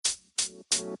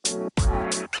Hello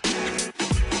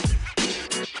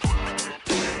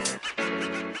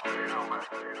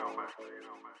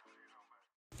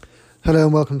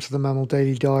and welcome to the Mammal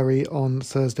Daily Diary on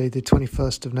Thursday, the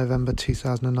 21st of November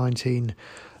 2019.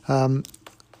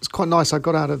 It's quite nice. I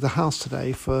got out of the house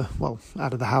today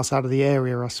out of the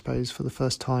area, I suppose, for the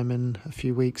first time in a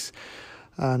few weeks,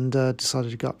 and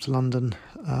decided to go up to London.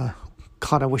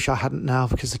 Kind of wish I hadn't now,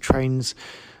 because the trains,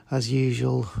 as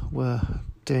usual, were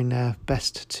doing their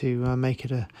best to make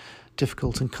it a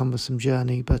difficult and cumbersome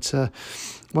journey. But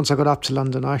once I got up to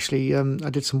London, I actually I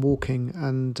did some walking,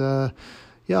 and I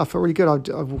felt really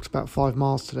good. I walked about 5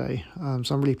 miles today,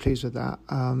 so I'm really pleased with that.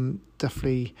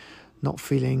 Definitely not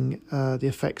feeling the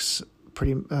effects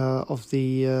of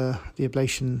the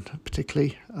ablation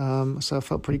particularly, so I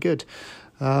felt pretty good.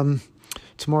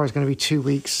 Tomorrow is going to be 2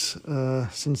 weeks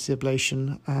since the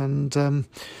ablation, and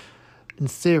in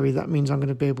theory that means I'm going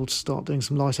to be able to start doing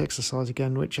some light exercise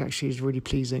again, which actually is really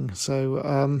pleasing. So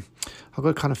I've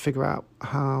got to kind of figure out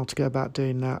how to go about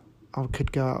doing that. I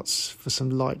could go out for some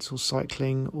lights or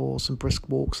cycling or some brisk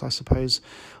walks, I suppose,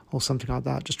 or something like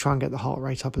that. Just try and get the heart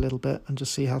rate up a little bit and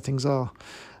just see how things are.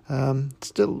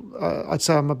 Still, I'd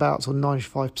say I'm about sort of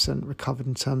 95% recovered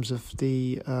in terms of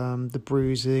the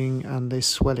bruising and the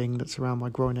swelling that's around my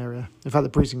groin area. In fact, the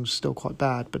bruising is still quite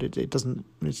bad, but it's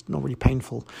not really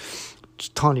painful.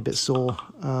 Just a tiny bit sore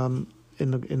in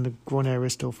the groin area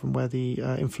still from where the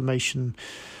inflammation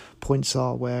points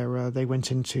are, where they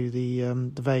went into the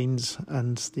veins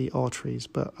and the arteries.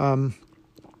 But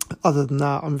other than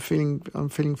that, I'm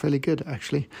feeling fairly good,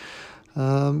 actually.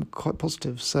 Quite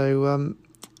positive. So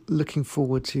looking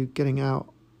forward to getting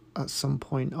out at some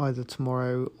point, either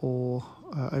tomorrow or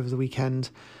over the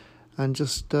weekend, and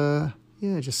just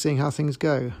seeing how things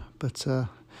go. But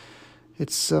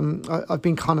it's I've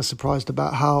been kind of surprised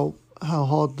about how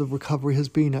hard the recovery has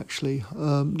been, actually.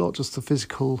 Not just the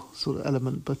physical sort of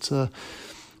element, but so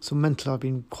mentally I've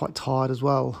been quite tired as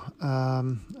well.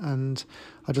 And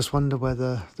I just wonder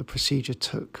whether the procedure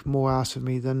took more out of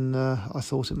me than I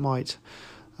thought it might.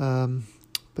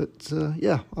 But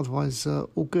otherwise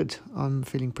all good. I'm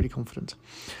feeling pretty confident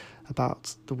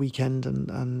about the weekend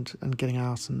and getting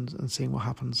out and seeing what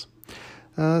happens.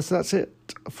 So that's it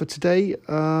for today.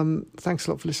 Thanks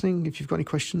a lot for listening. If you've got any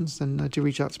questions, then do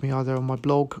reach out to me either on my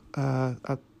blog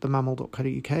at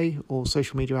themammal.co.uk or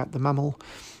social media at themammal,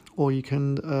 or you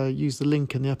can use the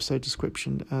link in the episode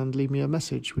description and leave me a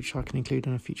message, which I can include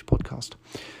in a future podcast.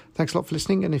 Thanks a lot for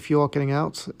listening, and if you are getting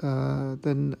out,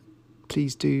 then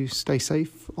please do stay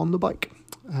safe on the bike,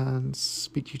 and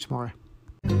speak to you tomorrow.